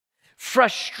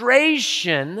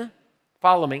frustration,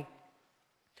 follow me,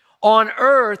 on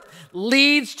earth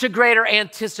leads to greater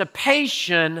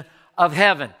anticipation of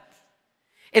heaven.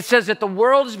 It says that the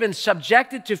world has been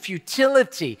subjected to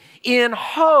futility in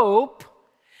hope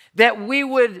that we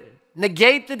would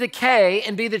negate the decay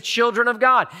and be the children of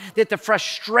God. That the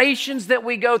frustrations that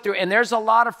we go through, and there's a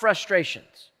lot of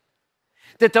frustrations,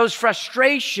 that those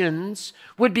frustrations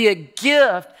would be a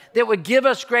gift that would give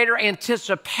us greater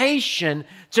anticipation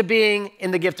to being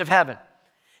in the gift of heaven.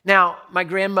 Now, my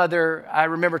grandmother, I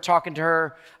remember talking to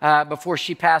her before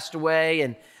she passed away,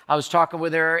 and I was talking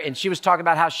with her, and she was talking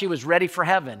about how she was ready for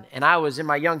heaven. And I was in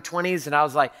my young 20s, and I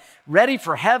was like, ready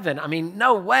for heaven? I mean,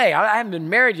 no way. I haven't been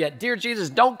married yet. Dear Jesus,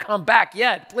 don't come back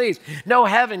yet, please. No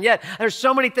heaven yet. There's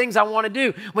so many things I want to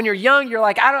do. When you're young, you're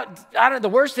like, I don't. The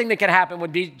worst thing that could happen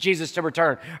would be Jesus to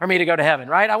return or me to go to heaven,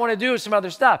 right? I want to do some other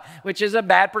stuff, which is a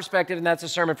bad perspective, and that's a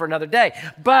sermon for another day.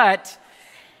 But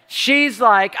she's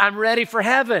like, I'm ready for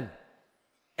heaven.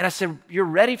 And I said, you're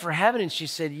ready for heaven? And she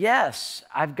said, yes,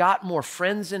 I've got more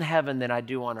friends in heaven than I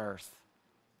do on earth.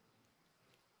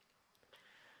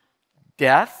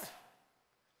 Death,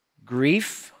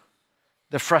 grief,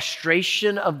 the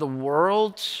frustration of the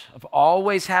world, of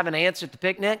always having ants at the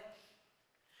picnic.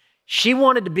 She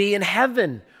wanted to be in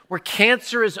heaven, where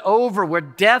cancer is over, where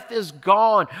death is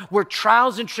gone, where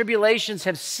trials and tribulations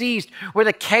have ceased, where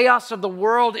the chaos of the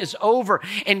world is over,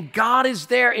 and God is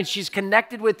there, and she's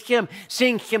connected with Him,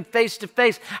 seeing Him face to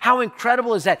face. How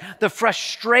incredible is that? The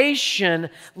frustration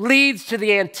leads to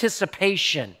the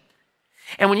anticipation.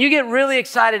 And when you get really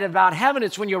excited about heaven,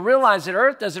 it's when you realize that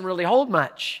earth doesn't really hold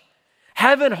much.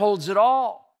 Heaven holds it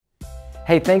all.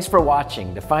 Hey, thanks for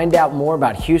watching. To find out more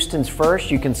about Houston's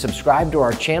First, you can subscribe to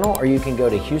our channel or you can go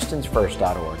to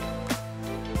houstonsfirst.org.